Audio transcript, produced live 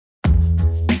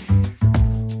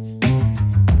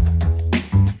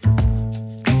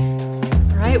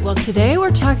Today we're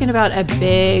talking about a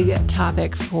big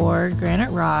topic for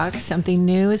Granite Rock. Something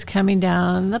new is coming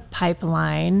down the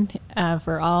pipeline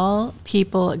for all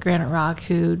people at Granite Rock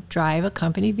who drive a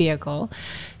company vehicle,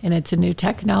 and it's a new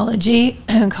technology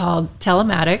called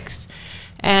telematics.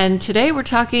 And today we're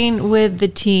talking with the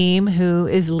team who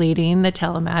is leading the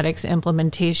telematics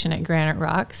implementation at Granite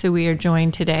Rock. So we are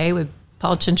joined today with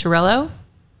Paul Cianciarulo,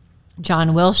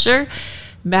 John Wilshire,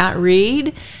 Matt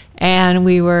Reed, and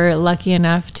we were lucky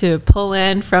enough to pull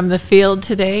in from the field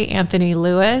today Anthony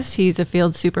Lewis. He's a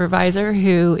field supervisor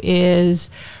who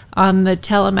is on the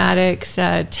telematics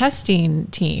testing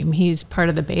team. He's part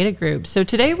of the beta group. So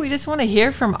today we just want to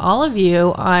hear from all of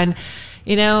you on,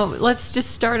 let's just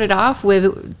start it off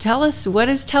with, tell us, what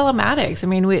is telematics? I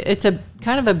mean, it's a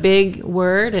kind of a big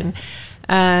word, and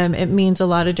it means a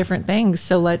lot of different things.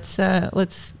 So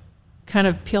let's kind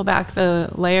of peel back the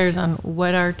layers on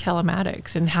what are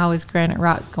telematics and how is Granite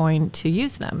Rock going to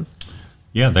use them?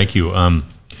 Yeah, thank you.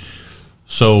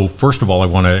 So first of all, I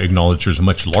want to acknowledge there's a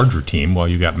much larger team. While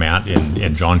you got Matt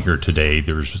and John here today,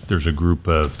 there's a group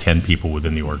of 10 people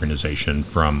within the organization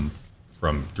from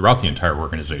throughout the entire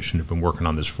organization who've been working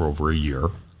on this for over a year.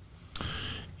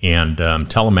 And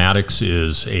telematics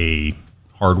is a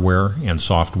hardware and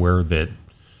software that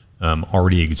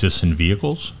already exists in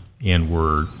vehicles, and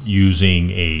we're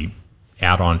using a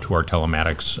add-on to our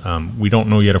telematics. We don't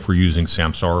know yet if we're using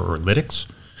Samsara or Lytx,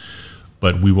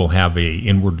 but we will have a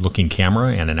inward-looking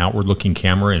camera and an outward-looking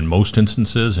camera in most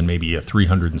instances, and maybe a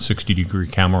 360-degree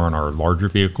camera on our larger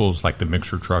vehicles, like the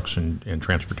mixer trucks and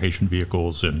transportation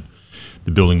vehicles and the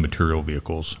building material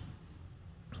vehicles.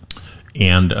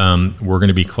 And we're going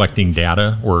to be collecting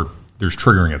data, or there's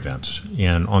triggering events.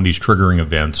 And on these triggering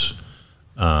events,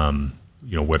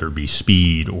 whether it be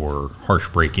speed or harsh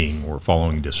braking or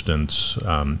following distance,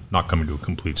 not coming to a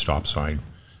complete stop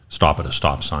at a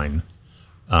stop sign,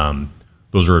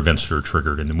 those are events that are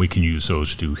triggered, and then we can use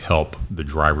those to help the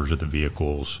drivers of the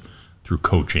vehicles through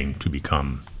coaching to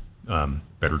become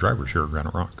better drivers here at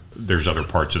Granite Rock. There's other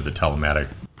parts of the telematic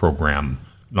program,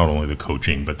 not only the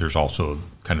coaching, but there's also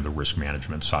kind of the risk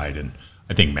management side, and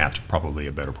I think Matt's probably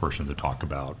a better person to talk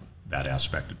about that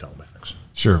aspect of telematics.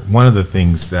 Sure. One of the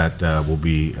things that will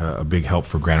be a big help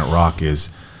for Granite Rock is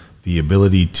the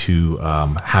ability to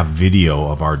have video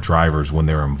of our drivers when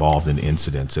they're involved in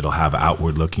incidents. It'll have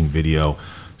outward-looking video.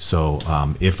 So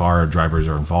if our drivers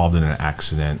are involved in an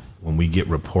accident, when we get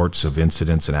reports of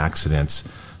incidents and accidents,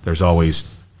 there's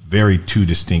always two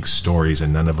distinct stories,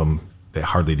 and none of them,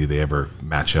 hardly do they ever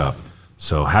match up.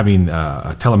 So having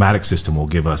a telematic system will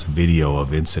give us video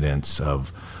of incidents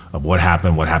of what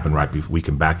happened right before. We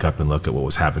can back up and look at what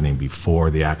was happening before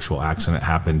the actual accident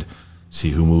happened, see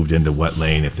who moved into what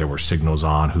lane, if there were signals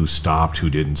on, who stopped, who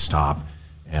didn't stop.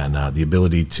 And the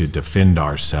ability to defend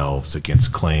ourselves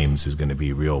against claims is going to be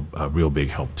a real big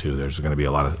help too. There's going to be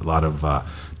a lot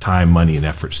of time, money, and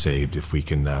effort saved if we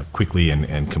can quickly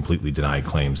and completely deny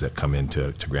claims that come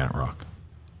into Granite Rock.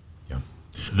 Yeah,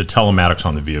 the telematics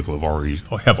on the vehicle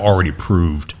have already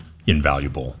proved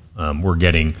invaluable.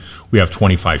 We have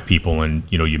 25 people, and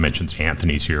you mentioned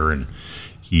Anthony's here, and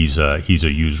he's a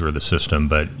user of the system.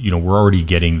 But we're already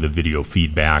getting the video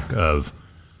feedback of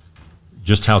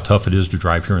just how tough it is to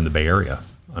drive here in the Bay Area.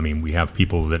 I mean, we have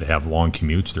people that have long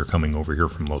commutes. They're coming over here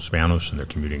from Los Banos, and they're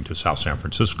commuting to South San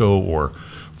Francisco or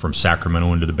from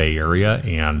Sacramento into the Bay Area.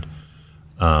 And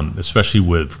especially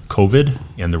with COVID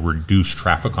and the reduced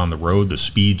traffic on the road, the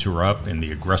speeds are up and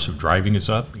the aggressive driving is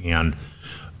up.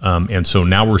 And so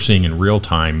now we're seeing in real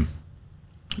time,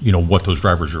 what those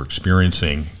drivers are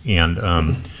experiencing. And,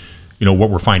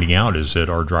 what we're finding out is that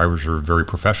our drivers are very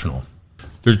professional.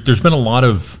 There's been a lot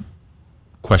of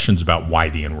questions about why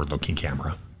the inward-looking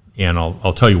camera. And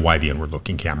I'll tell you why the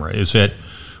inward-looking camera is that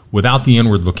without the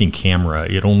inward-looking camera,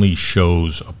 it only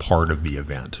shows a part of the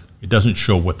event. It doesn't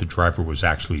show what the driver was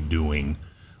actually doing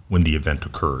when the event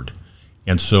occurred.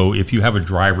 And so if you have a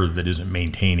driver that isn't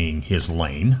maintaining his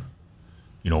lane,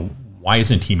 why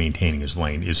isn't he maintaining his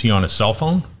lane? Is he on a cell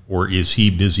phone, or is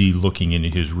he busy looking into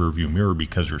his rearview mirror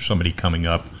because there's somebody coming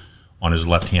up on his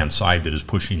left-hand side that is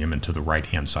pushing him into the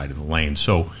right-hand side of the lane?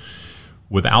 So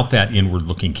without that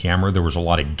inward-looking camera, there was a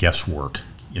lot of guesswork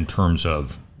in terms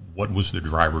of what was the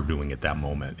driver doing at that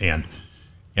moment.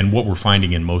 And what we're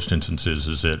finding in most instances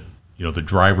is that the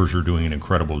drivers are doing an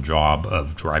incredible job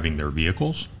of driving their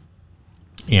vehicles,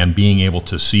 and being able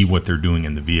to see what they're doing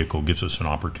in the vehicle gives us an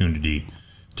opportunity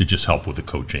to just help with the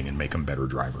coaching and make them better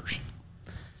drivers.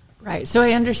 Right. So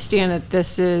I understand that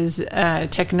this is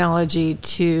technology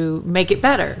to make it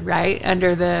better, right?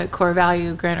 Under the core value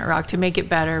of Granite Rock, to make it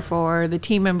better for the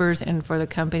team members and for the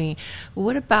company.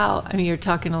 What about, you're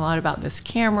talking a lot about this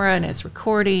camera and it's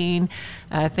recording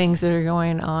things that are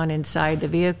going on inside the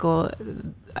vehicle.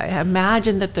 I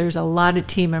imagine that there's a lot of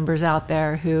team members out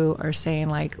there who are saying,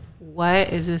 like,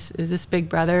 what is this? Is this Big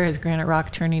Brother? Is Granite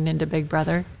Rock turning into Big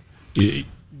Brother?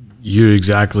 You're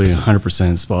exactly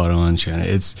 100% spot on, Shannon.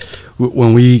 It's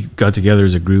when we got together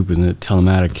as a group in the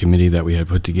telematic committee that we had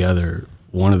put together,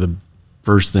 one of the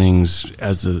first things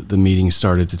as the meeting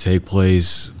started to take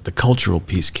place, the cultural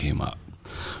piece came up,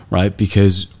 right?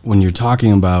 Because when you're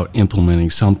talking about implementing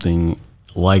something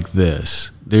like this,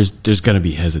 there's going to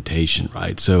be hesitation,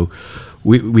 right? So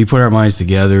we put our minds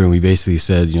together and we basically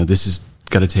said, this is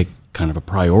got to take kind of a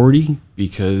priority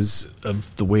because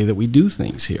of the way that we do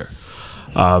things here.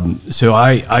 So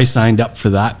I signed up for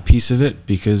that piece of it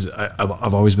because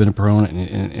I've always been a proponent,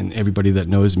 and everybody that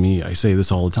knows me, I say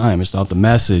this all the time. It's not the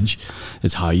message,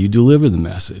 it's how you deliver the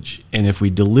message. And if we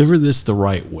deliver this the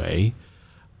right way,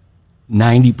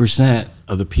 90%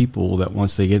 of the people that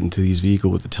once they get into these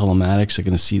vehicles with the telematics are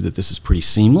going to see that this is pretty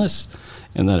seamless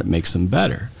and that it makes them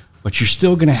better. But you're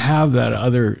still going to have that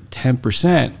other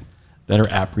 10% that are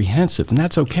apprehensive, and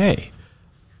that's okay.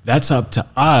 That's up to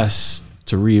us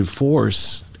to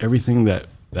reinforce everything that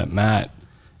Matt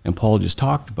and Paul just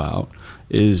talked about.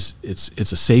 Is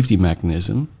it's a safety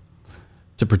mechanism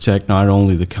to protect not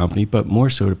only the company, but more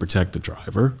so to protect the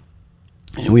driver.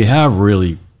 And we have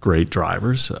really great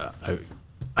drivers.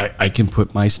 I can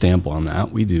put my stamp on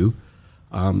that. We do.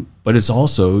 But it's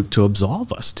also to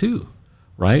absolve us too,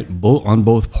 right? On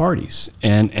both parties.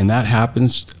 And that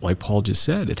happens, like Paul just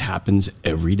said, it happens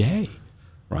every day.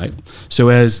 Right. So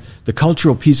as the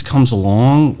cultural piece comes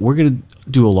along, we're going to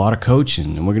do a lot of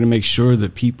coaching, and we're going to make sure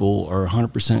that people are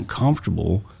 100%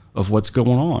 comfortable of what's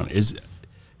going on. Is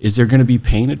there going to be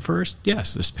pain at first?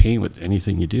 Yes, there's pain with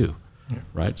anything you do. Yeah.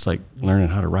 Right. It's like learning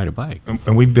how to ride a bike. And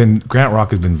Granite Rock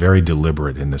has been very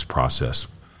deliberate in this process.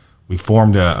 We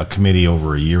formed a committee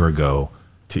over a year ago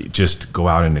to just go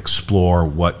out and explore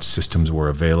what systems were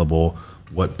available,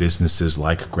 what businesses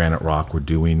like Granite Rock were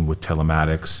doing with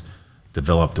telematics.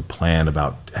 Developed a plan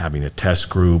about having a test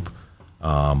group,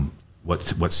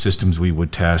 what systems we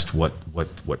would test, what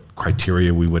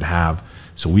criteria we would have.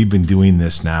 So we've been doing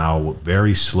this now,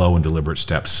 very slow and deliberate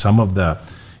steps. Some of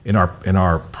in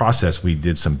our process, we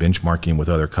did some benchmarking with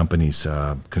other companies,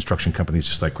 construction companies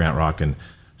just like Granite Rock, and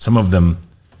some of them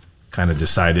kind of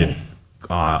decided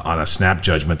on a snap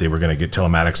judgment they were going to get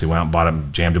telematics. They went out and bought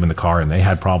them, jammed them in the car, and they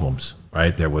had problems.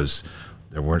 Right,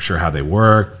 they weren't sure how they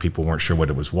worked. People weren't sure what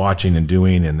it was watching and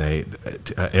doing. And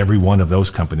every one of those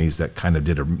companies that kind of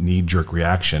did a knee-jerk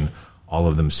reaction, all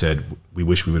of them said, we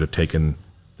wish we would have taken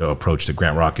the approach that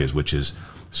Granite Rock is, which is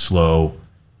slow,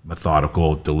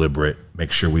 methodical, deliberate,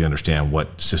 make sure we understand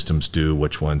what systems do,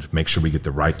 which ones, make sure we get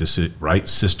the right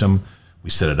system, we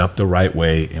set it up the right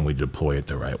way, and we deploy it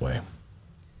the right way.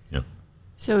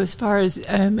 So as far as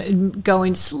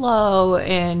going slow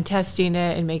and testing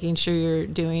it and making sure you're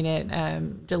doing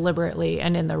it deliberately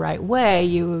and in the right way,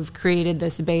 you've created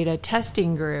this beta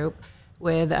testing group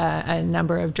with a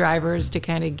number of drivers to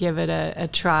kind of give it a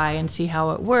try and see how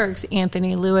it works.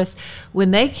 Anthony Lewis, when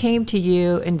they came to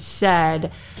you and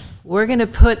said, we're going to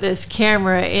put this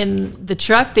camera in the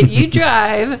truck that you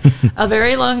drive a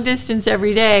very long distance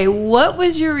every day, what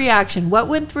was your reaction? What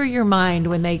went through your mind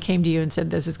when they came to you and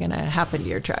said this is going to happen to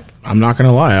your truck? I'm not going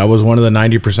to lie. I was one of the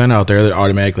 90% out there that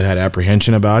automatically had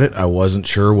apprehension about it. I wasn't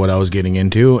sure what I was getting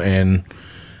into. And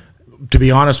to be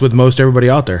honest with most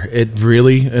everybody out there, it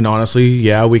really and honestly,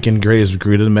 yeah, we can create as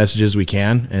good of messages we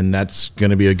can, and that's going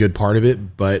to be a good part of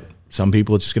it. But some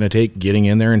people, it's just going to take getting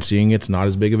in there and seeing it's not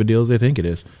as big of a deal as they think it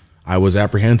is. I was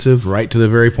apprehensive right to the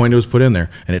very point it was put in there.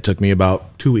 And it took me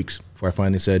about 2 weeks before I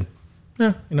finally said,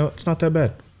 it's not that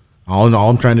bad. All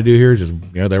I'm trying to do here is just,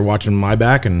 they're watching my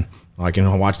back and I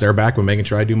can watch their back, but making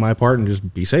sure I do my part and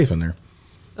just be safe in there.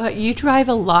 You drive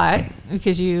a lot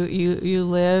because you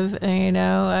live,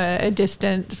 a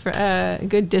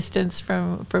good distance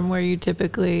from where you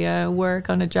typically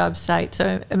work on a job site. So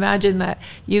I imagine that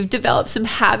you've developed some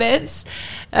habits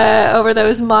over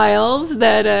those miles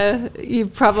that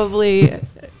you've probably.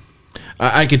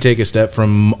 I could take a step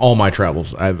from all my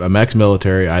travels. I'm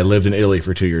ex-military. I lived in Italy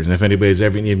for 2 years, and if anybody's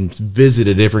ever even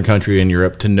visited a different country in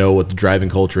Europe to know what the driving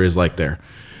culture is like there.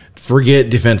 Forget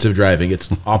defensive driving. It's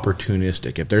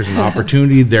opportunistic. If there's an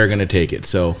opportunity, they're going to take it.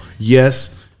 So,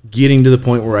 yes, getting to the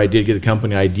point where I did get a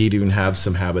company, I did even have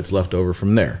some habits left over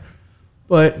from there.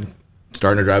 But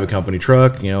starting to drive a company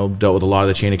truck, dealt with a lot of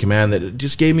the chain of command, that it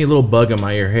just gave me a little bug in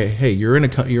my ear. Hey, you're in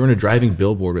a driving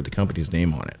billboard with the company's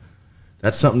name on it.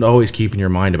 That's something to always keep in your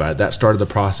mind about it. That started the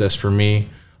process for me.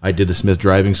 I did the Smith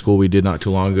Driving School we did not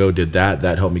too long ago, did that.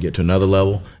 That helped me get to another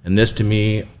level. And this, to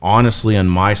me, honestly, on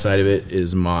my side of it,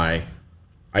 is my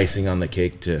icing on the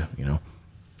cake to,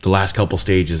 the last couple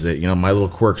stages that, my little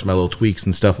quirks, my little tweaks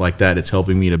and stuff like that. It's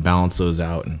helping me to balance those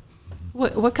out. And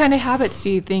what kind of habits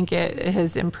do you think it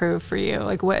has improved for you?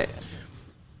 Like what?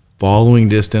 Following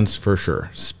distance, for sure.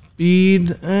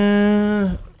 Speed,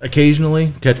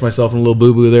 occasionally catch myself in a little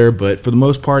boo-boo there, but for the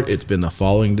most part, it's been the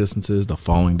following distances.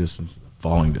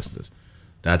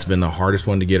 That's been the hardest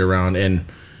one to get around, and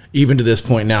even to this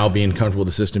point now, being comfortable with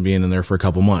the system, being in there for a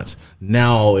couple months,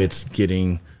 now it's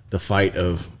getting the fight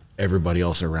of everybody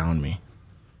else around me.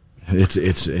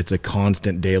 It's a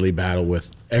constant daily battle with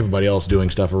everybody else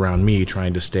doing stuff around me,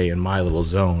 trying to stay in my little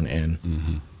zone.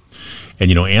 And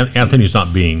And Anthony's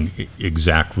not being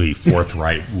exactly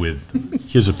forthright with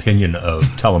his opinion of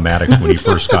telematics when he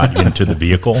first got into the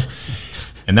vehicle,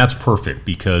 and that's perfect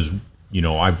because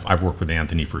I've worked with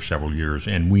Anthony for several years,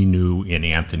 and we knew in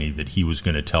Anthony that he was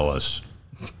going to tell us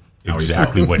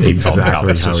exactly what he felt about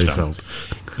the system.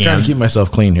 Trying to keep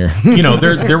myself clean here.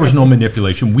 There was no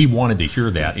manipulation. We wanted to hear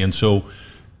that, and so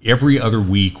every other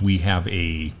week we have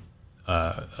a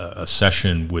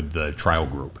session with the trial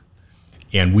group,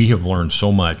 and we have learned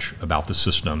so much about the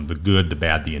system, the good, the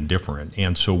bad, the indifferent,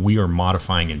 and so we are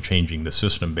modifying and changing the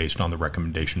system based on the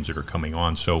recommendations that are coming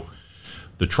on. So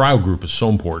the trial group is so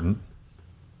important,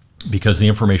 because the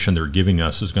information they're giving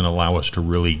us is going to allow us to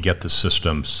really get the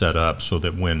system set up so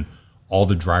that when all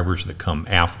the drivers that come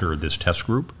after this test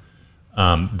group,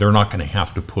 they're not going to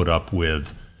have to put up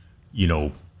with,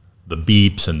 the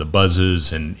beeps and the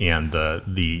buzzes and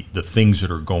the things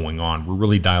that are going on. We're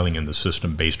really dialing in the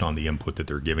system based on the input that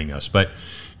they're giving us. But,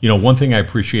 one thing I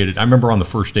appreciated, I remember on the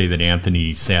first day that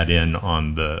Anthony sat in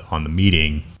on the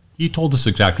meeting, he told us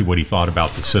exactly what he thought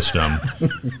about the system,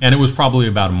 and it was probably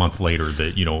about a month later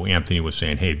that Anthony was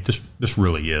saying, "Hey, this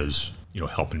really is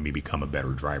helping me become a better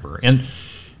driver." And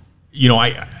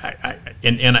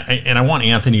I want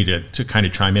Anthony to kind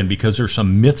of chime in, because there's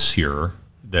some myths here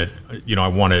that I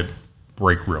want to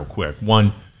break real quick.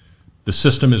 One, the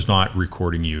system is not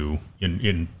recording you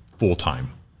in full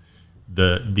time.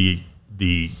 The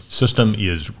system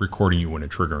is recording you when a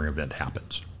triggering event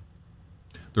happens.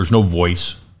 There's no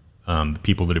voice. The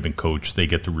people that have been coached, they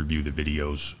get to review the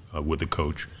videos with the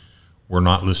coach. We're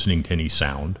not listening to any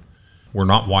sound. We're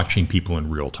not watching people in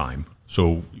real time.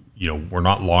 So, we're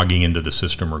not logging into the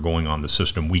system or going on the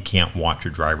system. We can't watch a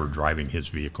driver driving his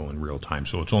vehicle in real time.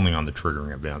 So it's only on the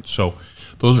triggering events. So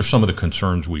those are some of the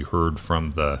concerns we heard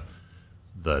from the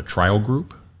trial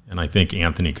group. And I think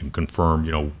Anthony can confirm,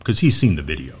 because he's seen the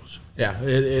videos. Yeah,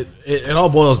 it all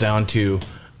boils down to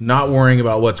not worrying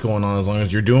about what's going on as long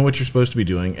as you're doing what you're supposed to be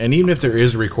doing. And even if there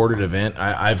is a recorded event,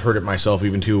 I've heard it myself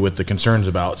even too with the concerns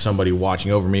about somebody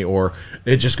watching over me, or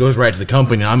it just goes right to the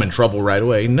company and I'm in trouble right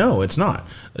away. No, it's not.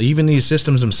 Even these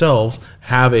systems themselves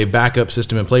have a backup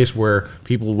system in place where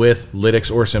people with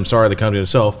Lytx or Samsara, the company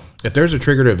itself, if there's a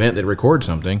triggered event that records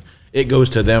something, it goes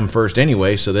to them first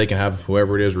anyway, so they can have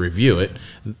whoever it is review it.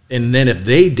 And then if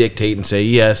they dictate and say,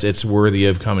 yes, it's worthy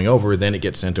of coming over, then it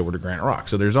gets sent over to Granite Rock.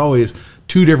 So there's always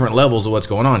two different levels of what's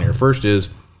going on here. First is,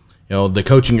 the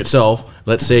coaching itself.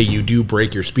 Let's say you do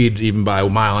break your speed even by a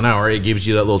mile an hour. It gives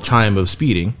you that little chime of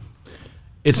speeding.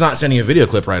 It's not sending a video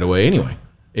clip right away anyway.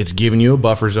 It's giving you a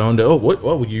buffer zone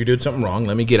to, you did something wrong.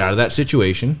 Let me get out of that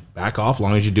situation. Back off, as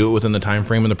long as you do it within the time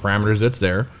frame and the parameters that's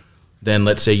there. Then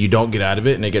let's say you don't get out of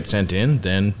it and it gets sent in,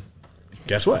 then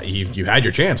guess what? You had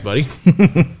your chance, buddy.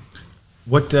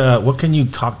 What can you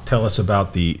tell us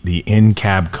about the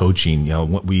in-cab coaching?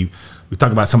 What we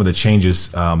talked about some of the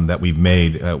changes that we've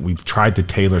made. We've tried to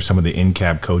tailor some of the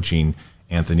in-cab coaching,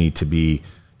 Anthony, to be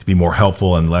more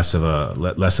helpful and less of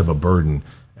a burden.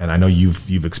 And I know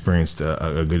you've experienced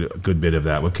a good bit of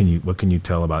that. What can you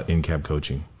tell about in-cab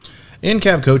coaching?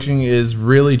 In-cab coaching is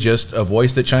really just a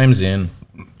voice that chimes in,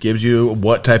 gives you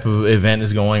what type of event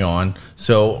is going on.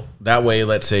 So that way,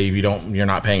 let's say you're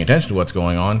not paying attention to what's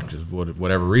going on, because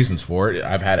whatever reasons for it.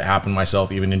 I've had it happen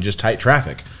myself, even in just tight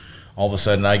traffic. All of a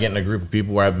sudden, I get in a group of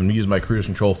people where I've been using my cruise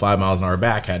control 5 miles an hour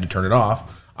back, had to turn it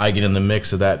off. I get in the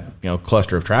mix of that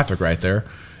cluster of traffic right there,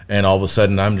 and all of a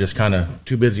sudden, I'm just kind of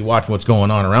too busy watching what's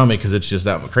going on around me because it's just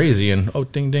that crazy. And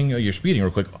ding ding, you're speeding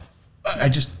real quick. I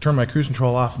just turned my cruise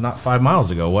control off not 5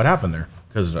 miles ago. What happened there?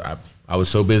 Because I was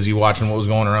so busy watching what was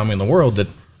going around me in the world that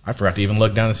I forgot to even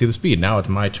look down and see the speed. Now it's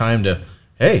my time to,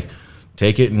 hey,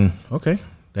 take it and, okay,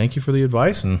 thank you for the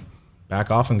advice, and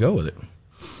back off and go with it.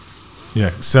 Yeah,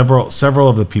 several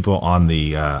of the people on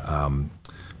the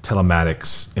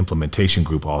telematics implementation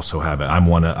group also have it.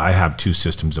 I have 2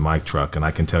 systems in my truck, and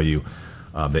I can tell you,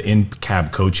 the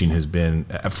in-cab coaching has been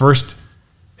at first.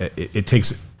 It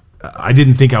takes. I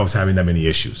didn't think I was having that many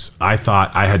issues. I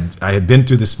thought I had been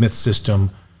through the Smith system.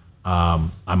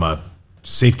 I'm a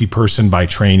safety person by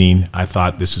training. I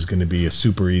thought this was going to be a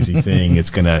super easy thing. It's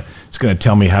gonna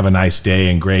tell me have a nice day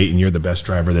and great, and you're the best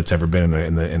driver that's ever been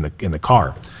in the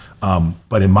car.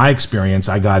 But in my experience,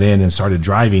 I got in and started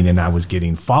driving, and I was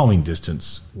getting following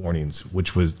distance warnings,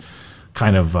 which was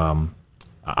kind of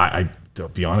to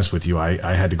be honest with you,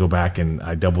 I had to go back and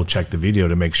I double checked the video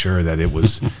to make sure that it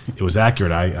was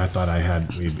accurate. I thought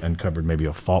we uncovered maybe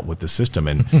a fault with the system,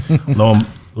 and lo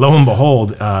and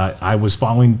behold, I was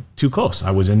following too close.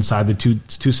 I was inside the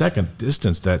 2 second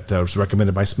distance that was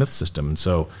recommended by Smith's system, and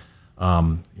so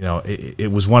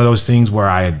it was one of those things where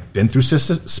I had been through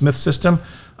Smith's system.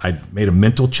 I made a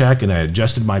mental check and I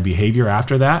adjusted my behavior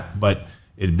after that, but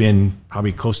it had been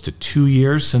probably close to 2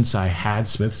 years since I had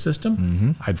Smith's system.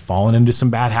 Mm-hmm. I'd fallen into some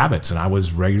bad habits, and I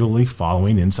was regularly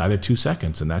following inside of 2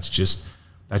 seconds, and that's just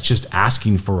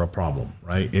asking for a problem,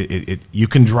 right? You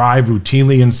can drive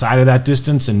routinely inside of that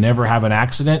distance and never have an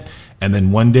accident, and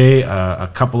then one day a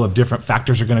couple of different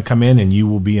factors are going to come in, and you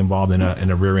will be involved in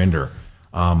a rear ender.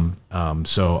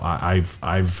 So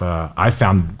I've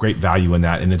found great value in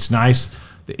that, and it's nice.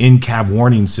 The in-cab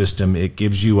warning system, it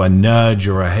gives you a nudge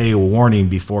or a warning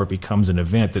before it becomes an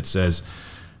event that says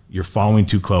you're following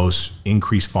too close,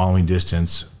 increase following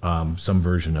distance, some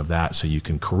version of that, so you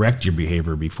can correct your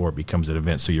behavior before it becomes an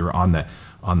event. So you're on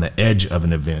the edge of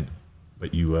an event,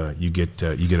 but you get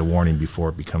a warning before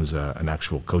it becomes an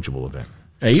actual coachable event.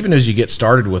 Even as you get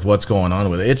started with what's going on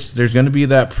with it, there's going to be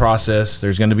that process.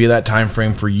 There's going to be that time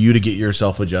frame for you to get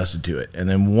yourself adjusted to it, and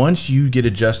then once you get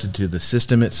adjusted to the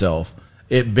system itself,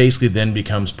 it basically then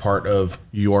becomes part of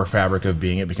your fabric of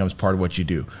being. It becomes part of what you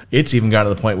do. It's even got to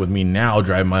the point with me now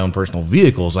driving my own personal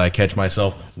vehicles. I catch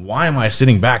myself, why am I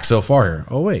sitting back so far here?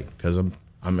 Oh wait, because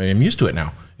I'm used to it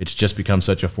now. It's just become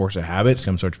such a force of habit. It's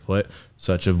become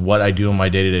such of what I do in my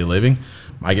day-to-day living.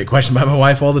 I get questioned by my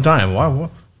wife all the time. Why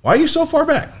are you so far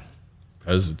back?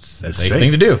 Because it's a safe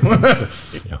thing to do.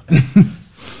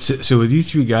 So with you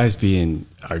 3 guys being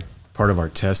part of our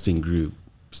testing group,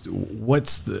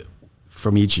 what's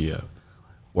from each of you,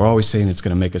 we're always saying it's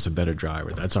going to make us a better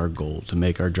driver. That's our goal, to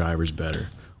make our drivers better.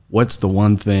 What's the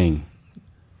one thing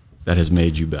that has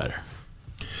made you better?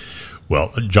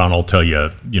 Well, John, I'll tell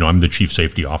you, I'm the chief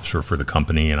safety officer for the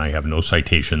company, and I have no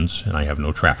citations and I have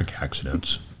no traffic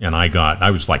accidents. And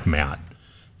I was like Matt.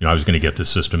 I was going to get this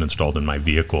system installed in my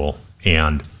vehicle,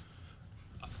 and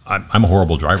I'm a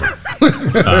horrible driver.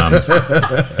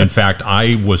 In fact,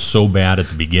 I was so bad at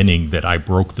the beginning that I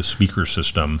broke the speaker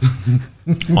system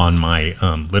on my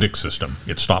Lytx system.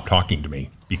 It stopped talking to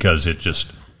me because it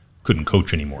just couldn't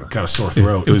coach anymore. Got a sore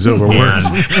throat. It was overworked.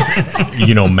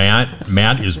 And,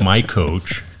 Matt is my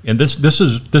coach, and this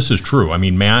is true. I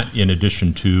mean, Matt, in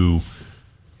addition to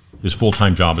his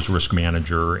full-time job as risk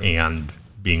manager and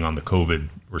being on the COVID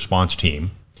response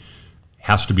team,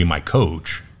 has to be my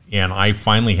coach. And I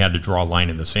finally had to draw a line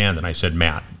in the sand, and I said,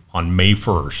 Matt, on May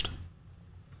 1st,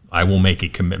 I will make a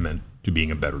commitment to being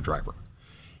a better driver.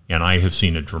 And I have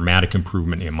seen a dramatic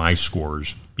improvement in my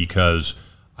scores because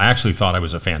I actually thought I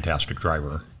was a fantastic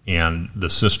driver, and the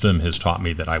system has taught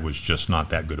me that I was just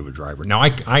not that good of a driver. Now,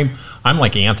 I'm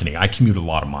like Anthony. I commute a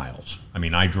lot of miles. I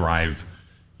mean, I drive,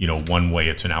 one way.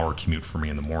 It's an hour commute for me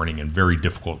in the morning and very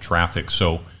difficult traffic.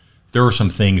 So there are some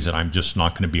things that I'm just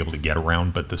not going to be able to get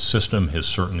around, but the system has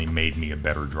certainly made me a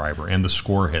better driver, and the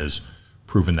score has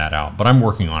proven that out. But I'm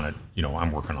working on it.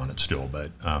 I'm working on it still.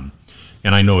 But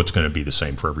and I know it's going to be the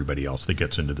same for everybody else that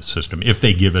gets into the system. If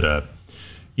they give it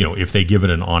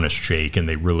an honest shake and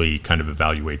they really kind of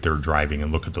evaluate their driving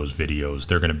and look at those videos,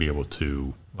 they're going to be able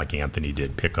to, like Anthony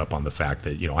did, pick up on the fact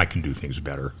that I can do things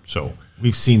better. So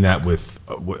we've seen that with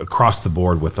across the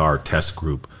board with our test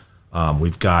group.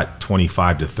 We've got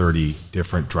 25 to 30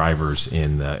 different drivers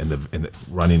in the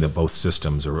running both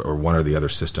systems or one or the other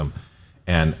system,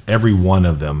 and every one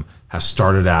of them has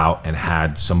started out and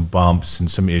had some bumps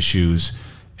and some issues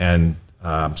and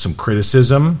some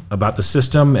criticism about the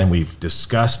system, and we've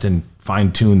discussed and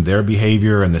fine-tuned their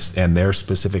behavior and their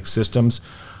specific systems,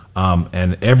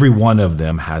 and every one of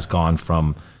them has gone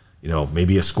from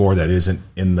maybe a score that isn't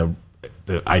in the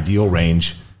ideal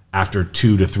range. After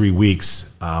 2 to 3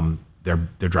 weeks, their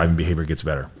driving behavior gets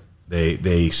better.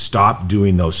 They stop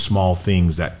doing those small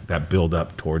things that build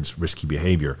up towards risky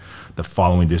behavior. The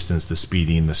following distance, the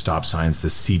speeding, the stop signs, the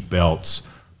seat belts,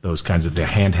 those kinds of the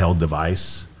handheld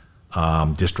device.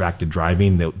 distracted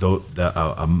driving.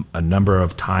 A number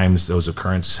of times those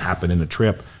occurrences happen in a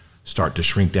trip, start to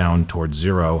shrink down towards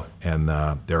zero, and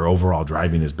their overall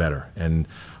driving is better. And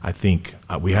I think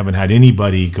we haven't had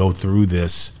anybody go through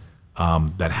this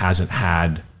that hasn't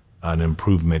had an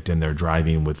improvement in their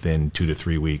driving within 2 to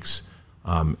 3 weeks.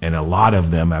 And a lot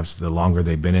of them, as the longer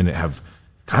they've been in it, have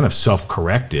kind of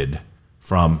self-corrected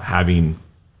from having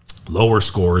lower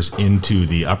scores into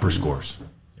the upper scores.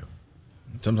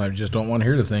 Sometimes you just don't want to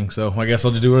hear the thing, so I guess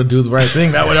I'll just do the right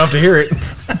thing. That way I don't have to hear it.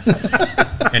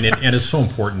 And it's so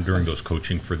important during those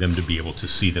coaching for them to be able to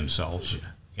see themselves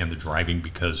and the driving,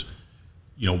 because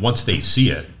once they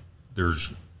see it,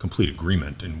 there's complete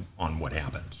agreement on what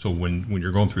happened. So when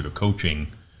you're going through the coaching,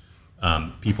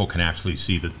 people can actually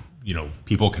see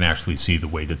the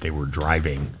way that they were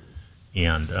driving.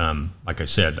 And like I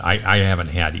said, I haven't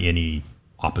had any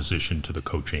opposition to the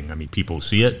coaching. I mean, people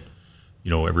see it.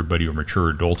 Everybody are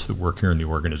mature adults that work here in the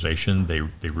organization.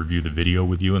 They review the video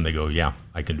with you and they go, yeah,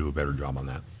 I can do a better job on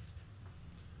that.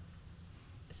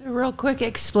 So real quick,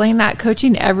 explain that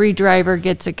coaching. Every driver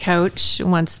gets a coach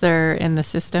once they're in the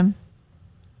system?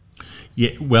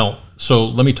 Yeah, well, so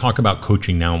let me talk about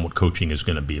coaching now and what coaching is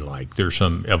going to be like. There's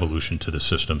some evolution to the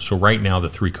system. So right now the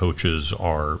 3 coaches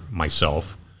are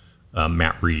myself,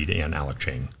 Matt Reed, and Alec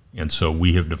Chang. And so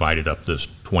we have divided up this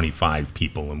 25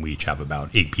 people, and we each have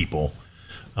about 8 people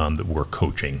that we're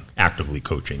coaching, actively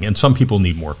coaching. And some people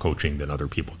need more coaching than other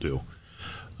people do.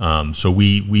 So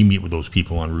we meet with those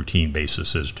people on a routine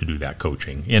basis as to do that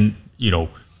coaching. And,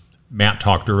 Matt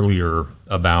talked earlier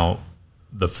about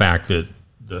the fact that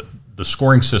the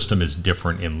scoring system is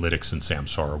different in Lytx and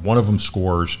Samsara. One of them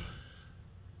starts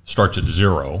at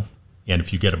 0, and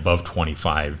if you get above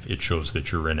 25, it shows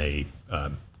that you're in a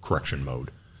correction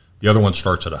mode. The other one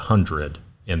starts at 100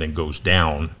 and then goes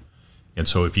down, and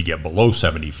so if you get below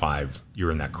 75,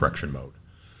 you're in that correction mode.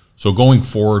 So going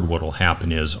forward, what will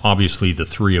happen is, obviously the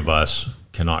 3 of us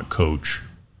cannot coach,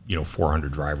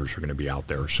 400 drivers are going to be out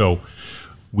there. So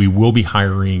we will be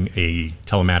hiring a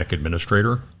telematic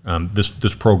administrator.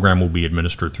 This program will be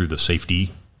administered through the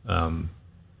safety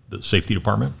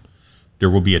department. There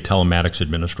will be a telematics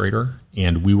administrator,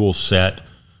 and we will set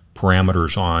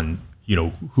parameters on,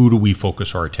 who do we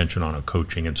focus our attention on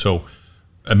coaching. And so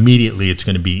immediately it's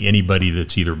going to be anybody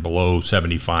that's either below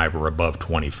 75 or above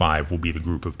 25 will be the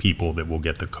group of people that will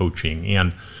get the coaching.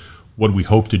 And what we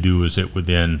hope to do is that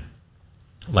within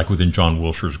John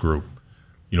Wilshire's group,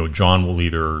 John will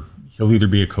he'll either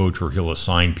be a coach or he'll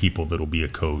assign people that'll be a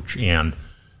coach. And,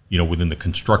 within the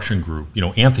construction group,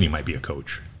 Anthony might be a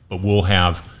coach, but we'll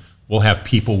have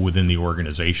people within the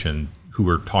organization who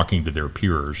are talking to their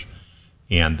peers,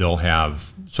 and they'll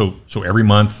have, so every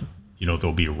month,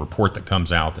 there'll be a report that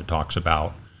comes out that talks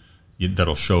about,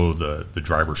 that'll show the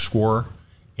driver's score,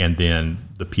 and then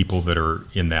the people that are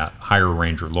in that higher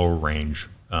range or lower range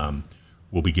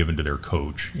will be given to their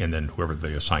coach, and then whoever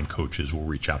the assigned coach is will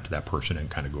reach out to that person and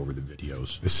kind of go over the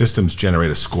videos. The systems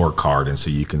generate a scorecard, and so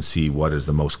you can see what is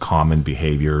the most common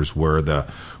behaviors, where the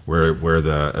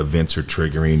events are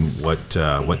triggering,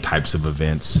 what types of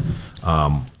events,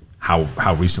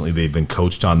 how recently they've been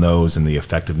coached on those, and the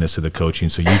effectiveness of the coaching.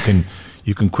 So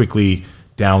you can quickly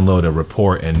download a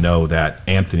report and know that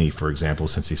Anthony, for example,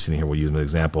 since he's sitting here, we'll use him as an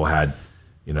example, had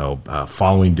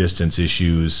following distance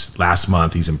issues last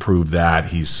month. He's improved that.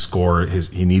 He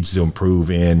needs to improve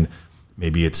in,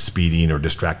 maybe it's speeding or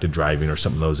distracted driving or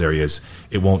some of those areas.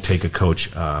 It won't take a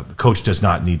coach. The coach does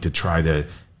not need to try to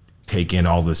take in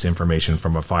all this information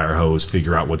from a fire hose,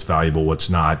 figure out what's valuable, what's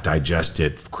not, digest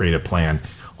it, create a plan.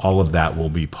 All of that will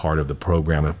be part of the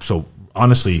program. So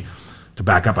honestly, to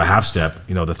back up a half step,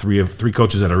 the 3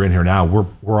 coaches that are in here now,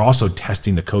 we're also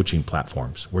testing the coaching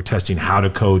platforms. We're testing how to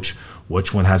coach,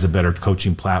 which one has a better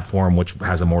coaching platform, which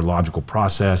has a more logical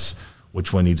process,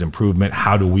 which one needs improvement.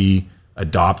 How do we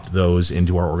adopt those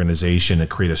into our organization and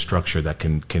create a structure that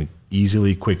can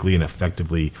easily, quickly, and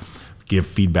effectively give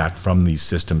feedback from these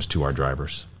systems to our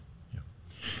drivers? Yeah.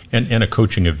 And a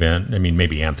coaching event, I mean,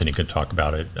 maybe Anthony could talk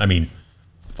about it. I mean,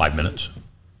 5 minutes,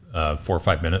 4 or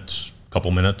 5 minutes,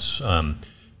 couple minutes.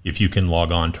 If you can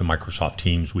log on to Microsoft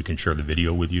Teams, we can share the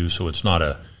video with you. So it's not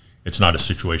a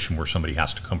situation where somebody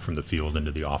has to come from the field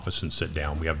into the office and sit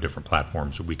down. We have different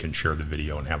platforms that we can share the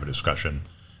video and have a discussion.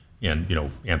 And,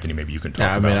 Anthony, maybe you can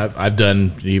talk about it. I mean, I've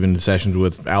done even sessions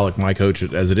with Alec, my coach,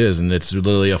 as it is, and it's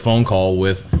literally a phone call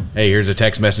with, hey, here's a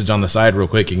text message on the side real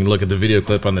quick. You can look at the video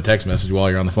clip on the text message while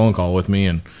you're on the phone call with me,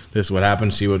 and this is what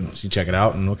happened. Check it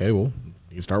out, and okay, well,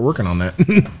 you can start working on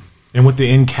that. And with the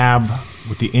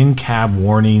in-cab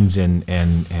warnings and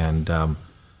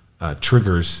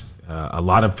triggers, a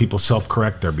lot of people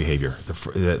self-correct their behavior.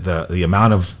 The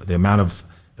amount of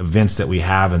events that we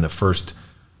have in the first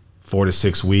 4 to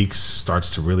 6 weeks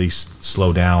starts to really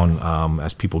slow down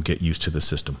as people get used to the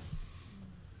system.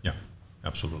 Yeah,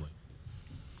 absolutely.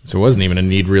 So it wasn't even a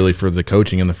need really for the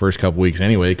coaching in the first couple weeks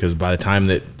anyway, because by the time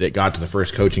that it got to the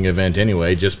first coaching event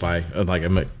anyway, just by, like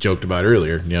I joked about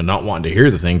earlier, not wanting to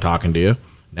hear the thing talking to you,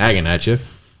 nagging at you,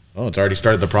 it's already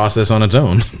started the process on its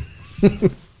own.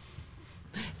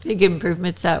 Big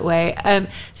improvements that way.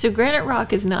 So Granite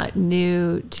Rock is not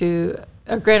Granite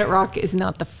Rock is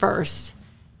not the first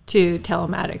to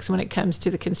telematics when it comes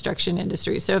to the construction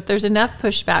industry. So if there's enough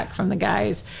pushback from the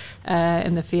guys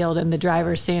in the field and the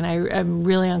drivers saying, I'm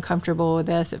really uncomfortable with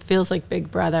this, it feels like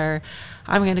Big Brother,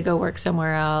 I'm going to go work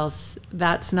somewhere else,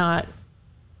 that's not,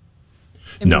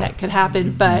 that could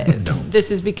happen, but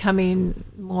this is becoming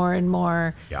more and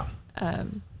more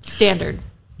standard.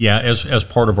 Yeah, as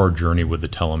part of our journey with the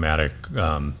telematic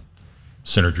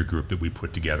synergy group that we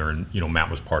put together, and Matt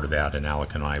was part of that, and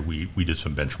Alec and I, we did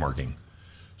some benchmarking.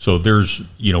 So there's,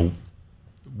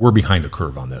 we're behind the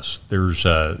curve on this. There's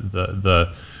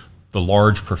the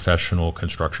large professional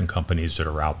construction companies that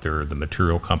are out there, the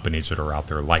material companies that are out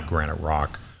there, like Granite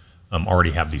Rock,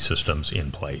 already have these systems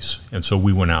in place. And so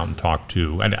we went out and talked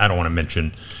to, and I don't want to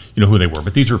mention, who they were,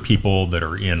 but these are people that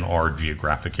are in our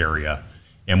geographic area.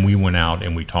 And we went out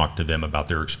and we talked to them about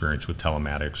their experience with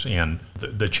telematics. And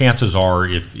the chances are,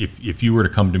 if you were to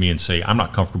come to me and say, I'm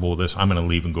not comfortable with this, I'm going to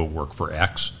leave and go work for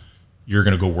X, you're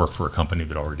going to go work for a company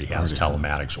that already has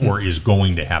telematics or is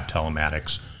going to have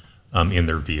telematics in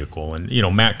their vehicle. And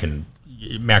Matt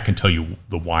can tell you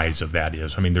the whys of that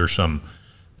is. I mean, the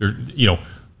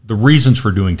reasons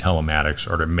for doing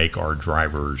telematics are to make our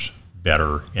drivers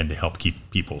better and to help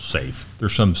keep people safe.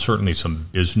 There's certainly some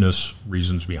business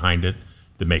reasons behind it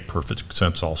that make perfect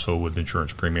sense also with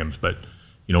insurance premiums. But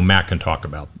Matt can talk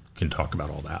about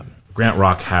all that. Granite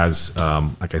Rock has,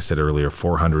 like I said earlier,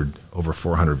 over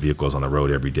 400 vehicles on the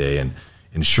road every day, and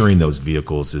insuring those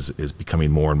vehicles is becoming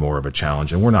more and more of a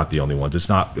challenge. And we're not the only ones. It's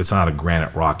not a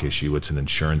Granite Rock issue. It's an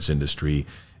insurance industry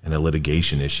and a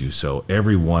litigation issue. So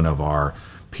every one of our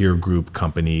peer group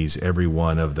companies, every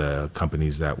one of the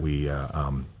companies that we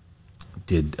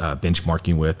did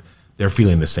benchmarking with, they're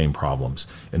feeling the same problems.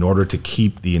 In order to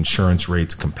keep the insurance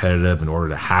rates competitive, in order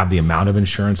to have the amount of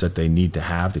insurance that they need to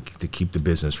have to keep the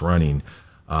business running,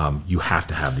 you have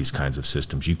to have these kinds of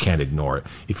systems. You can't ignore it.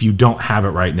 If you don't have it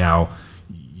right now,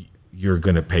 you're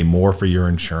going to pay more for your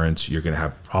insurance. You're going to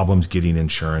have problems getting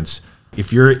insurance.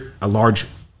 If you're a large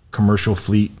commercial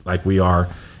fleet like we are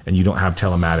and you don't have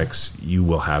telematics, you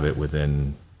will have it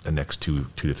within the next 2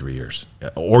 to 3 years.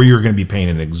 Or you're going to be paying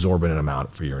an exorbitant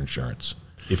amount for your insurance,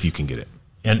 if you can get it.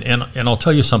 And I'll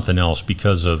tell you something else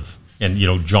because of,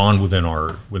 John within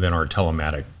our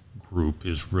telematic group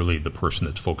is really the person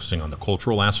that's focusing on the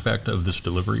cultural aspect of this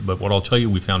delivery. But what I'll tell you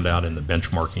we found out in the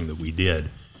benchmarking that we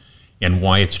did and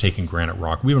why it's taking Granite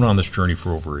Rock, we've been on this journey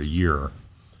for over a year.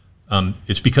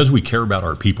 It's because we care about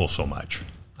our people so much.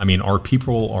 I mean, our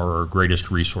people are our greatest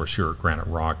resource here at Granite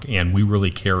Rock, and we really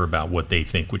care about what they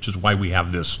think, which is why we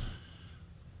have this,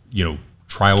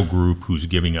 trial group who's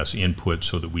giving us input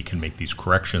so that we can make these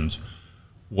corrections.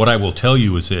 What I will tell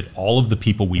you is that all of the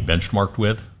people we benchmarked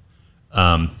with,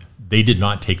 they did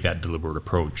not take that deliberate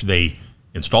approach. They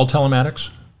installed telematics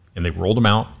and they rolled them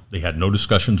out. They had no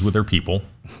discussions with their people.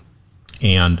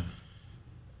 And,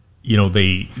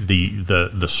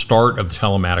 the start of the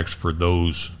telematics for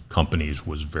those companies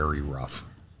was very rough.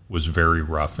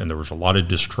 And there was a lot of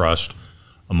distrust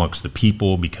amongst the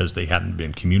people because they hadn't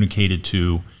been communicated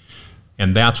to.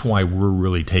 And that's why we're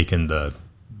really taking the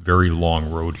very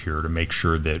long road here to make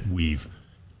sure that we've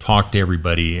talked to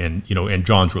everybody, and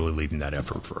John's really leading that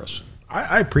effort for us.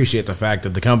 I appreciate the fact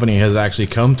that the company has actually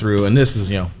come through, and this is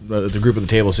the group at the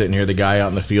table sitting here, the guy out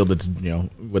in the field that's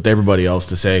with everybody else,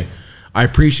 to say, I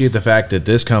appreciate the fact that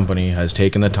this company has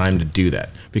taken the time to do that,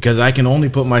 because I can only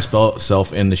put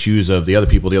myself in the shoes of the other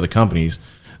people, the other companies,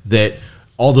 that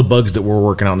all the bugs that we're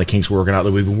working out and the kinks we're working out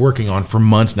that we've been working on for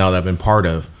months now that I've been part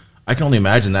of. I can only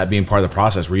imagine that being part of the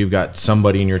process where you've got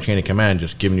somebody in your chain of command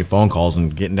just giving you phone calls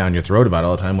and getting down your throat about it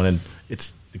all the time, when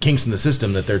it's the kinks in the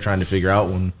system that they're trying to figure out,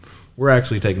 when we're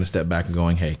actually taking a step back and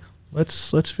going, hey,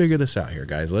 let's figure this out here,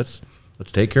 guys. Let's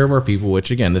take care of our people, which,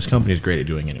 again, this company is great at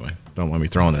doing anyway. Don't want me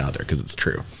throwing it out there because it's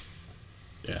true.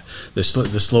 Yeah, the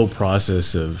slow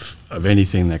process of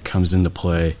anything that comes into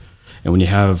play, and when you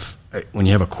have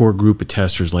a core group of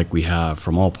testers like we have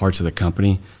from all parts of the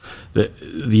company,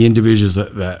 the individuals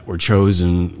that were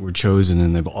chosen,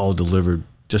 and they've all delivered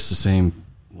just the same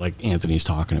like Anthony's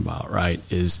talking about, right,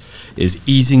 is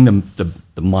easing the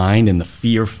mind and the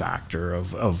fear factor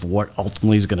of what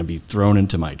ultimately is going to be thrown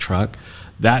into my truck.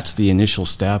 That's the initial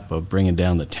step of bringing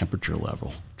down the temperature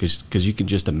level, because you can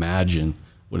just imagine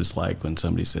what it's like when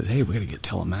somebody says, hey, we got to get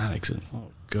telematics, and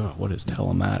oh God, what is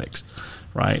telematics,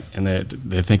 right? And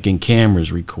they're thinking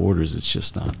cameras, recorders. It's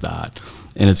just not that.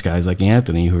 And it's guys like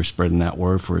Anthony who are spreading that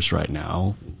word for us right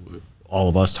now, all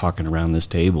of us talking around this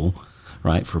table,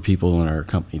 right, for people in our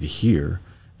company to hear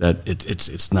that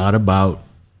it's not about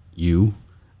you,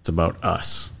 it's about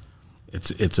us.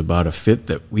 It's about a fit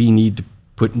that we need to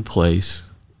put in place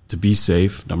to be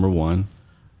safe, number one,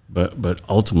 but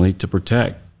ultimately to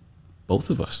protect both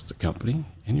of us, the company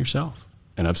and yourself.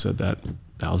 And I've said that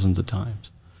thousands of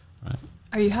times, right?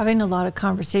 Are you having a lot of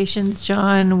conversations,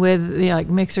 John, with like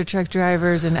mixer truck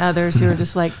drivers and others who are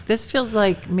just like, this feels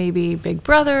like maybe Big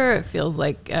Brother, it feels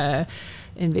like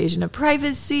invasion of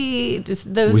privacy,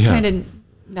 just those kind of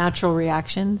natural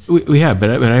reactions? We have, but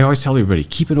I always tell everybody,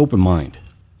 keep an open mind.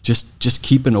 Just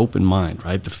keep an open mind,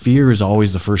 right? The fear is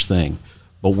always the first thing.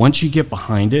 But once you get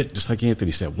behind it, just like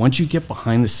Anthony said, once you get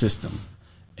behind the system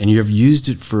and you have used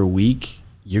it for a week,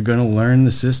 you're going to learn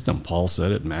the system. Paul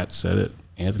said it, Matt said it,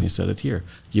 Anthony said it here.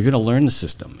 You're going to learn the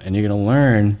system, and you're going to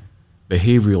learn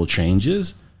behavioral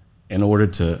changes in order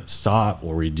to stop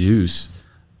or reduce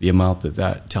the amount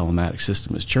that telematic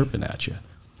system is chirping at you.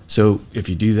 So if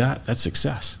you do that, that's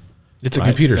success. It's a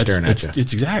computer staring at you.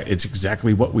 It's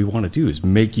exactly what we want to do, is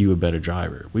make you a better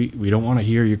driver. We don't want to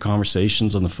hear your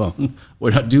conversations on the phone. We're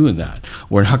not doing that.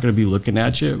 We're not going to be looking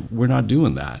at you. We're not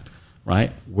doing that,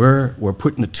 right? We're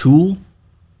putting a tool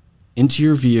into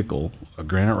your vehicle, a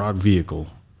Granite Rock vehicle,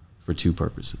 for two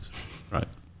purposes, right?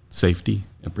 Safety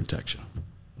and protection.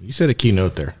 You said a key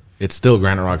note there. It's still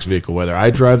Granite Rock's vehicle. Whether I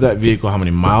drive that vehicle, how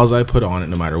many miles I put on it,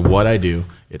 no matter what I do,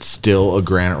 it's still a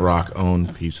Granite Rock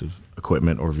owned piece of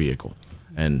equipment or vehicle.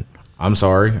 And I'm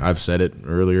sorry, I've said it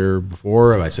earlier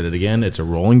before, I said it again, it's a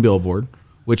rolling billboard,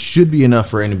 which should be enough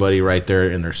for anybody right there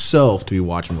in their self to be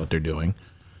watching what they're doing.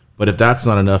 But if that's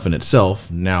not enough in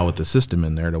itself, now with the system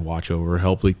in there to watch over,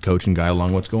 help coach and guide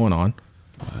along what's going on,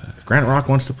 if Granite Rock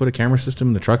wants to put a camera system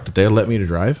in the truck that they'll let me to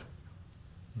drive,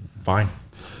 fine.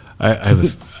 I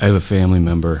have a family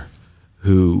member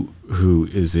who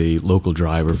is a local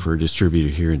driver for a distributor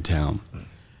here in town,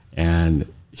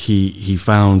 and he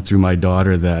found through my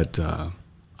daughter that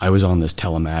I was on this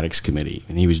telematics committee,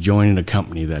 and he was joining a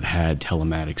company that had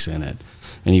telematics in it,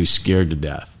 and he was scared to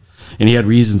death. And he had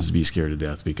reasons to be scared to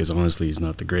death, because honestly, he's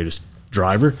not the greatest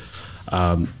driver.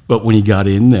 But when he got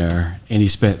in there and he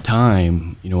spent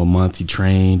time, a month, he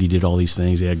trained, he did all these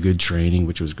things. He had good training,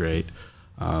 which was great.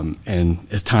 And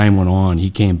as time went on, he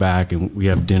came back, and we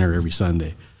have dinner every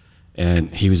Sunday.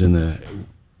 And he was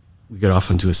we got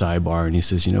off into a sidebar, and he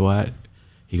says, you know what?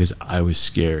 He goes, I was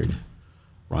scared,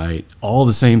 right? All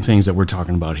the same things that we're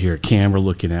talking about here, camera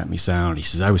looking at me, sound. He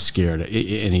says, I was scared.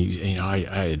 And I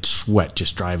had sweat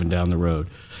just driving down the road.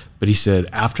 But he said,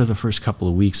 after the first couple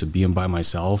of weeks of being by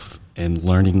myself and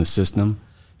learning the system,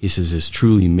 he says, it's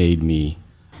truly made me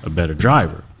a better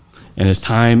driver. And as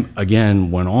time,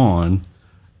 again, went on,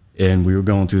 and we were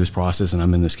going through this process, and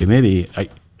I'm in this committee, I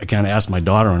kind of asked my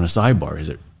daughter on a sidebar,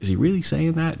 is he really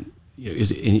saying that?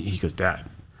 He goes, Dad,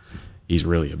 he's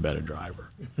really a better driver,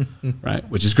 right?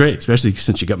 Which is great, especially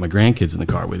since you got my grandkids in the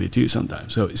car with you too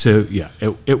sometimes. So yeah,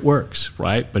 it works,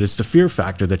 right? But it's the fear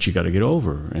factor that you got to get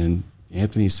over. And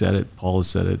Anthony said it, Paul has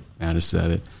said it, Matt has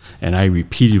said it, and I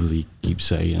repeatedly keep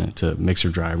saying it to mixer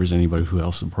drivers, anybody who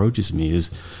else approaches me,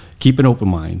 is keep an open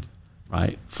mind,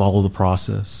 right? Follow the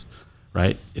process,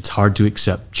 right? It's hard to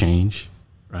accept change,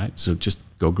 right? So just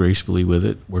go gracefully with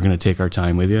it. We're going to take our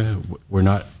time with you. We're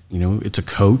not, it's a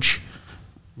coach.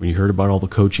 When you heard about all the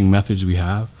coaching methods we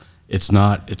have, it's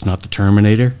not the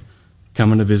Terminator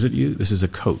coming to visit you. This is a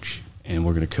coach, and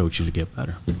we're going to coach you to get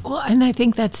better. Well, and I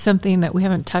think that's something that we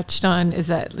haven't touched on, is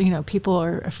that, people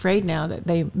are afraid now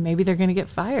that maybe they're going to get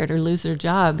fired or lose their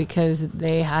job because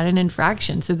they had an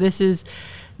infraction. So this is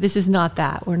not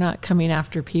that. We're not coming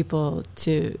after people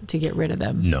to get rid of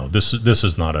them. No, this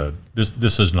is not a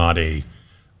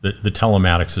the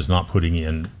telematics is not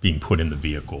being put in the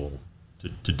vehicle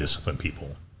to discipline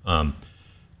people.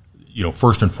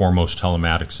 First and foremost,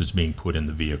 telematics is being put in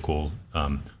the vehicle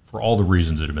for all the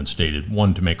reasons that have been stated.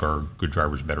 One, to make our good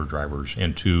drivers better drivers,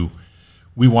 and two,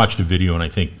 we watched a video, and I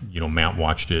think Matt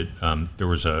watched it. There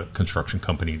was a construction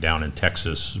company down in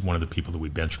Texas, one of the people that we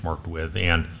benchmarked with,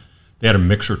 and they had a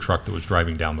mixer truck that was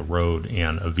driving down the road,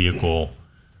 and a vehicle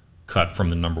cut from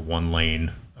the number one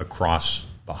lane across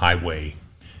the highway,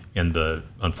 and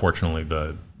unfortunately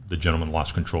the the gentleman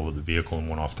lost control of the vehicle and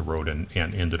went off the road and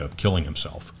ended up killing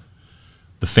himself.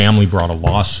 The family brought a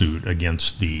lawsuit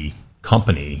against the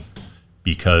company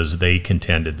because they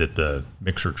contended that the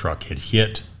mixer truck had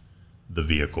hit the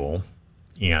vehicle,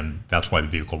 and that's why the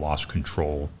vehicle lost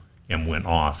control and went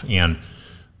off. And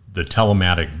the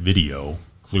telematic video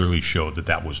clearly showed that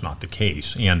that was not the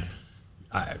case. And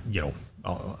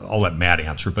I'll let Matt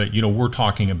answer, but we're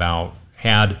talking about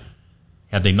had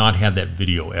they not had that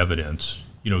video evidence,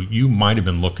 you might have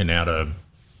been looking at a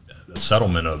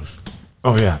settlement of.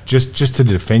 Oh yeah, just to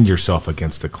defend yourself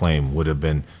against the claim would have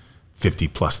been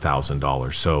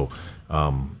 $50,000+. So,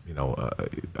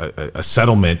 a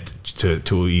settlement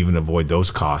to even avoid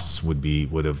those costs would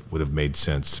have made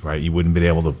sense, right? You wouldn't have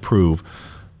been able to prove.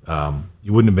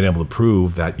 You wouldn't have been able to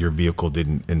prove that your vehicle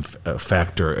didn't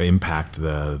affect or impact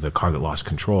the car that lost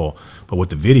control. But with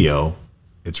the video,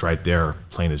 it's right there,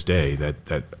 plain as day, that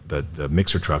the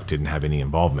mixer truck didn't have any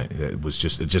involvement. It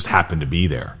just happened to be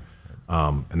there,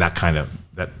 and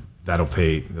that'll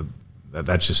pay.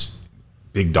 That's just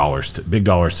big dollars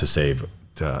to save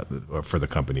for the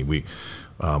company.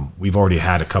 We've already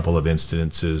had a couple of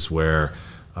incidences where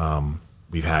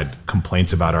we've had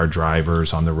complaints about our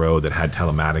drivers on the road that had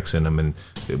telematics in them, and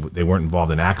they weren't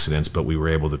involved in accidents, but we were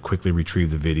able to quickly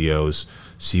retrieve the videos,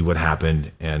 see what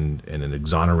happened, and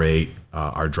exonerate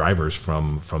our drivers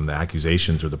from the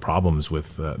accusations or the problems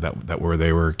with that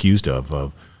they were accused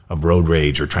of road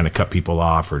rage or trying to cut people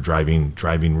off or driving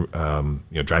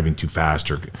too fast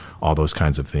or all those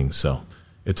kinds of things. So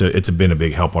it's been a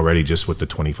big help already just with the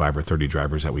 25 or 30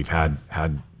 drivers that we've had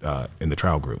in the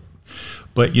trial group.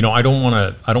 But I don't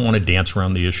want to dance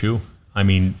around the issue. I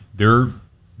mean, there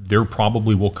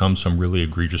probably will come some really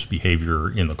egregious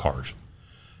behavior in the cars.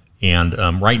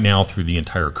 And right now, through the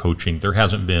entire coaching, there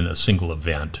hasn't been a single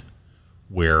event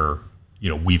where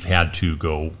we've had to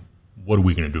go, what are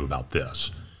we going to do about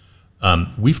this?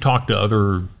 We've talked to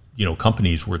other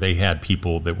companies where they had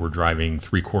people that were driving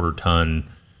 3/4 ton,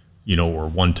 or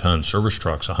 1 ton service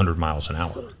trucks 100 miles an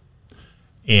hour.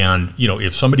 And,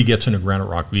 if somebody gets in a Granite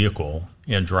Rock vehicle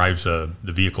and drives the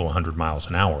vehicle 100 miles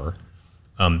an hour,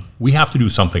 we have to do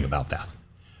something about that.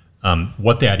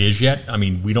 What that is yet, I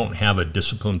mean, we don't have a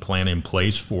discipline plan in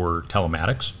place for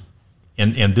telematics.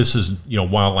 And this is,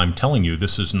 while I'm telling you,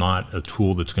 this is not a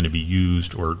tool that's going to be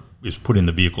used or is put in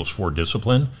the vehicles for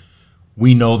discipline.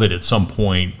 We know that at some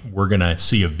point we're going to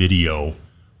see a video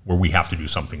where we have to do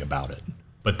something about it.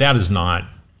 But that's not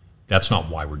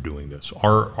why we're doing this.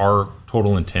 Our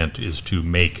total intent is to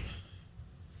make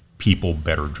people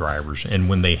better drivers. And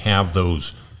when they have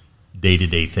those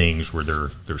day-to-day things where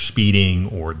they're speeding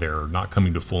or they're not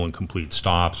coming to full and complete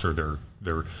stops or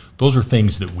those are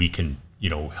things that we can,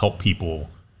 help people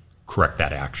correct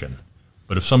that action.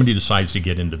 But if somebody decides to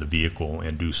get into the vehicle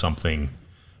and do something,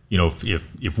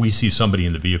 if we see somebody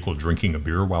in the vehicle drinking a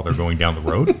beer while they're going down the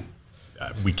road,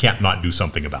 we can't not do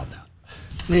something about that.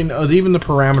 I mean, even the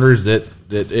parameters that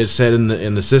is set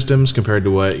in the systems compared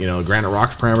to what Granite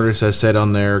Rock's parameters has set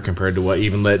on there, compared to what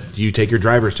even let you take your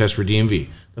driver's test for DMV.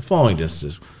 The falling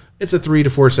distances, it's a 3 to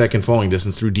 4 second falling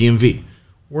distance through DMV.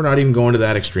 We're not even going to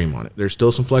that extreme on it. There's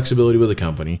still some flexibility with the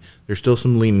company. There's still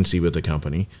some leniency with the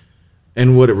company.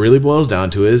 And what it really boils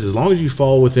down to is, as long as you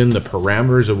fall within the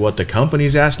parameters of what the company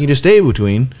is asking you to stay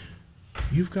between,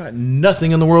 you've got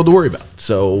nothing in the world to worry about.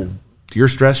 So your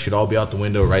stress should all be out the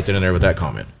window right then and there with that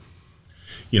comment.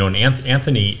 And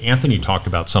Anthony talked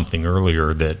about something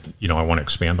earlier that, I want to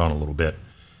expand on a little bit.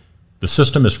 The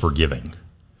system is forgiving.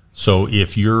 So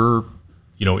if you're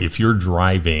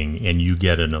driving and you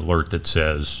get an alert that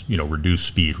says, reduce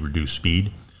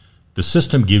speed, the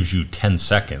system gives you 10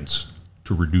 seconds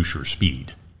to reduce your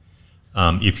speed.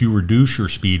 If you reduce your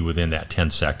speed within that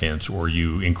 10 seconds or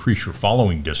you increase your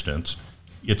following distance,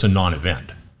 it's a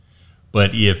non-event.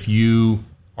 But if you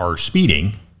are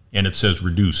speeding and it says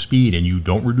reduce speed and you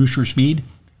don't reduce your speed,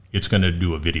 it's going to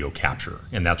do a video capture,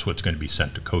 and that's what's going to be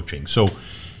sent to coaching. So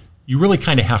you really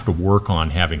kind of have to work on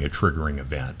having a triggering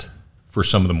event for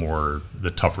some of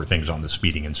the tougher things on the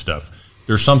speeding and stuff.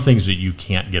 There's some things that you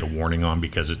can't get a warning on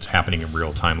because it's happening in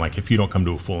real time. Like if you don't come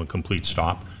to a full and complete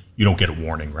stop, you don't get a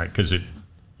warning, right? Because you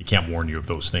can't warn you of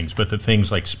those things. But the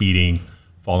things like speeding,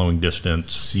 following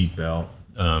distance, seatbelt,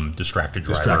 distracted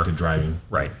driving,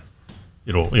 right?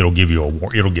 It'll give you a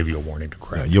warning to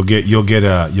correct. Yeah, you'll get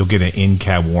an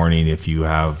in-cab warning if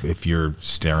you're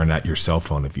staring at your cell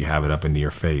phone, if you have it up into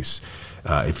your face.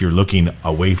 If you're looking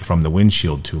away from the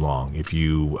windshield too long, if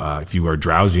you are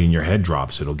drowsy and your head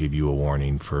drops, it'll give you a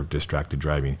warning for distracted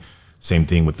driving. Same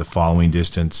thing with the following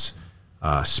distance,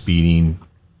 speeding,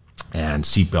 and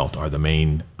seatbelt are the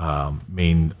main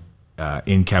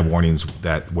in-cab warnings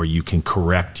where you can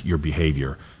correct your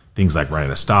behavior. Things like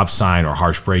running a stop sign or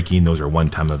harsh braking, those are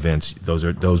one-time events.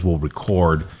 Those will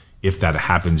record if that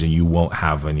happens, and you won't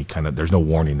have any there's no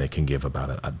warning they can give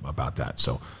about that.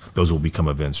 So those will become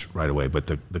events right away. But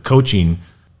the coaching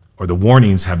or the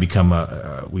warnings have become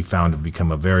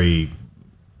a very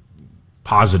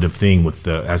positive thing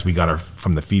as we got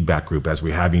from the feedback group, as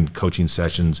we're having coaching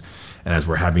sessions and as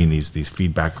we're having these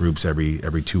feedback groups every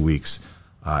 2 weeks.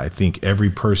 I think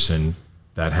every person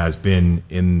that has been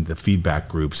in the feedback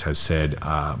groups has said,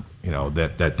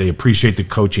 that they appreciate the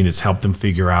coaching. It's helped them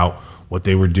figure out what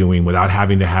they were doing without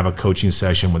having to have a coaching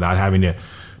session, without having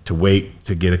to wait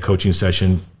to get a coaching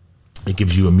session. It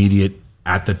gives you immediate,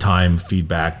 at the time,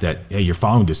 feedback that, hey, your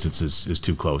following distance is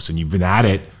too close, and you've been at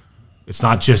it. It's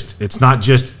not just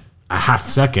a half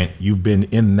second. You've been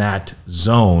in that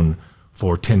zone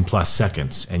for 10 plus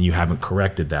seconds, and you haven't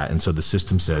corrected that. And so the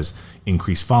system says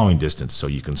increase following distance, so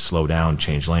you can slow down,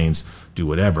 change lanes, do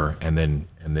whatever, and then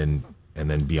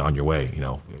be on your way.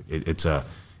 A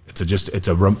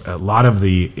lot of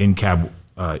the in-cab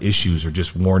issues are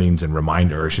just warnings and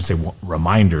reminders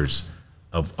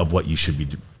of what you should be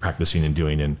practicing and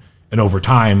doing. And over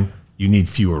time, you need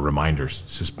fewer reminders.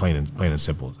 It's just plain and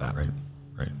simple as that. Right.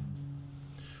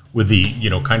 With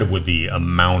the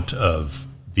amount of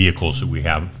vehicles that we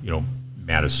have,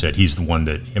 Matt has said him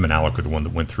and Alec are the one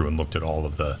that went through and looked at all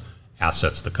of the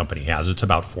assets the company has. It's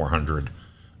about 400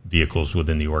 vehicles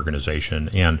within the organization.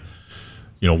 And,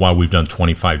 while we've done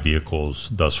 25 vehicles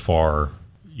thus far,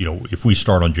 if we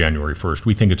start on January 1st,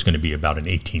 we think it's going to be about an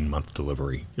 18-month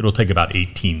delivery. It'll take about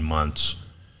 18 months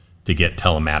to get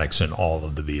telematics in all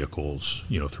of the vehicles,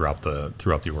 throughout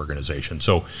the organization.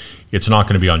 So it's not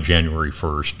going to be on January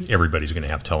 1st. Everybody's going to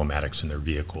have telematics in their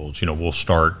vehicles. We'll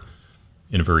start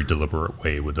in a very deliberate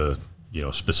way with a,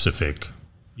 specific,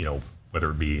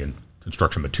 whether it be in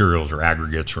construction materials or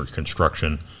aggregates or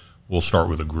construction. We'll start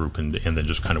with a group and then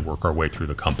just kind of work our way through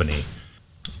the company.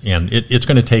 And it's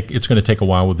going to take a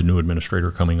while with the new administrator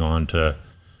coming on to,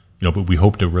 but we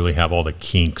hope to really have all the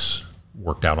kinks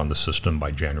worked out on the system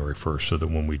by January 1st, so that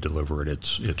when we deliver it,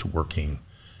 it's working.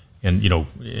 And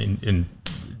and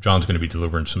John's going to be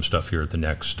delivering some stuff here at the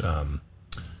next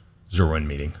Zero-In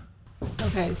meeting.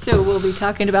 Okay, so we'll be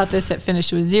talking about this at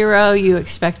Finish with Zero. You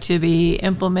expect to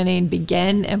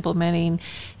begin implementing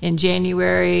in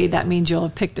January. That means you'll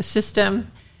have picked a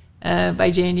system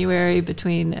by January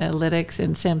between Lytx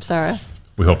and Samsara.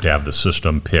 We hope to have the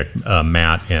system picked.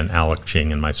 Matt and Alec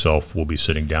Ching and myself will be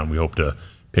sitting down. We hope to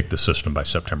pick the system by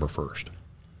September 1st.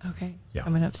 Okay, yeah.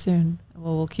 Coming up soon.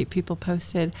 Well, we'll keep people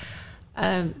posted.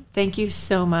 Thank you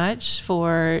so much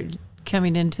for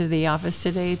coming into the office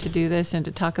today to do this and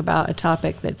to talk about a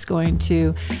topic that's going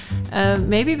to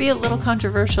maybe be a little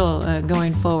controversial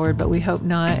going forward, but we hope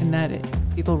not, and that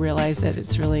people realize that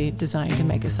it's really designed to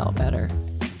make us all better.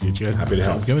 Good. Happy to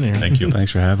help. Coming here. Thank you.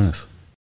 Thanks for having us.